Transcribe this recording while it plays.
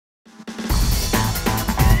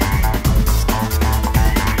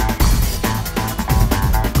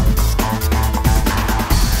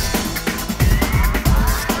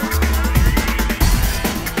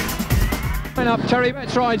line-up, Terry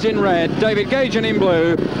Betts rides in red, David Gagan in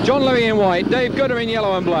blue, John Louis in white, Dave Gooder in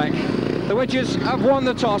yellow and black. The Witches have won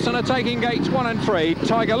the toss and are taking gates 1 and 3.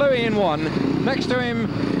 Tiger Louis in 1. Next to him,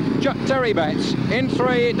 Terry Betts. In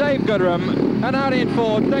 3, Dave Goodrum. And out in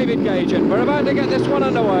 4, David Gagan. We're about to get this one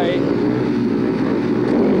underway.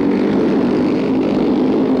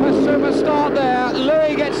 A super start there.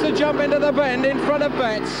 Louis gets the jump into the bend in front of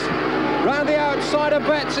Betts. Round the outside of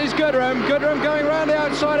Betts is Goodrum. Goodrum going round the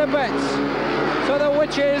outside of Betts. So the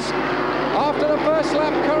Witches, after the first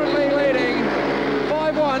lap, currently leading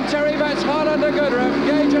 5-1. Terry Betts hard under Goodrum.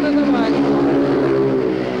 Gagan at the back.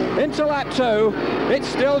 Into lap 2. It's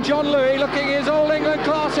still John Louis looking his Old England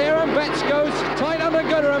class here, and Betts goes tight under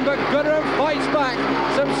Goodrum, but Goodrum fights back.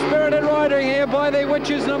 Some spirited riding here by the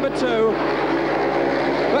Witches number 2.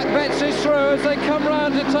 But Betts is through as they come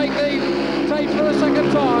round to take the tape for the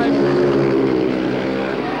second time.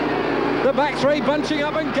 The back 3 bunching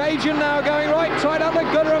up, and Gagan now going right tight under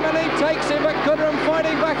Goodrum, and he takes him, but Goodrum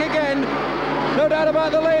fighting back again. No doubt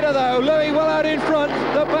about the leader though. Louis well out in front.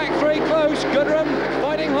 The back 3 close. Goodrum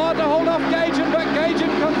fighting hard to hold off Gagan, but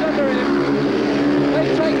Gagan comes under him.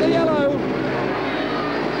 They take the yellow.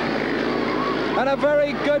 And a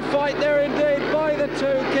very good fight there indeed by the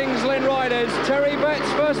 2 Kings Lynn riders. Terry Betts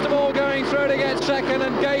first of all going through to get second,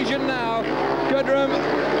 and Gagan now. Goodrum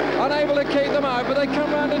unable to keep them out, but they come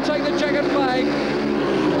round and take the checkered flag.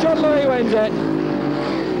 John Louis wins it.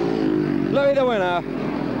 Louis the winner.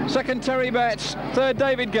 Second Terry Betts, third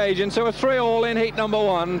David Gagan, so a 3-all in heat number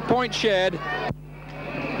 1, points shared.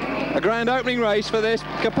 A grand opening race for this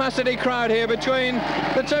capacity crowd here between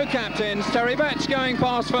the 2 captains. Terry Betts going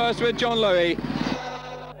past first with John Louis.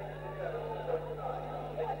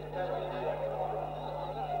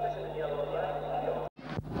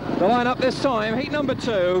 The line-up this time, heat number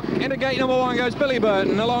 2, into gate number 1 goes Billy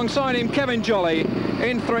Burton, alongside him Kevin Jolly,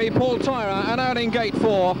 in 3 Paul Tyra, and out in gate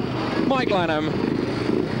 4 Mike Lanham.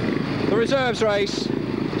 The reserves race,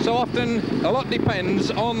 so often a lot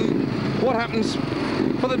depends on what happens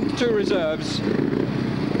for the 2 reserves.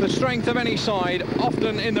 The strength of any side,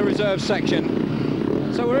 often in the reserve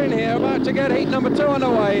section. So we're in here, about to get heat number 2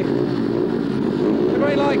 underway. The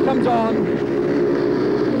green light comes on.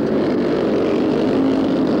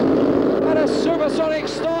 And a supersonic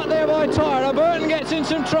start there by Tyra. Burton gets in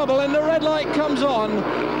some trouble and the red light comes on.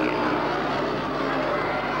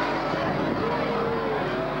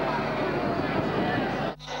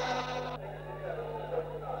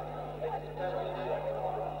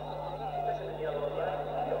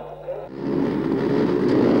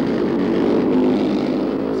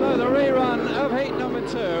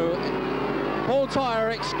 Paul Tyre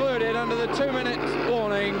excluded under the 2-minute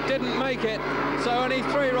warning, didn't make it, so only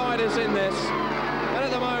 3 riders in this. And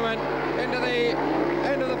at the moment, into the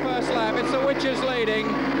end of the first lap, it's the Witches leading,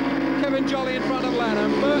 Kevin Jolly in front of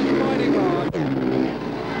Lanham, Burton fighting hard.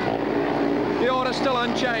 The order still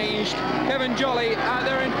unchanged, Kevin Jolly out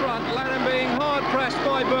there in front, Lanham being hard pressed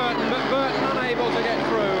by Burton, but Burton unable to get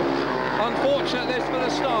through. Unfortunate this for the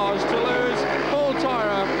Stars to lose Paul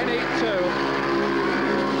Tyre in heat 2.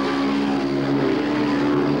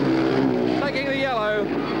 Taking the yellow,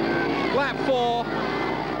 lap 4,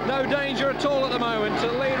 no danger at all at the moment.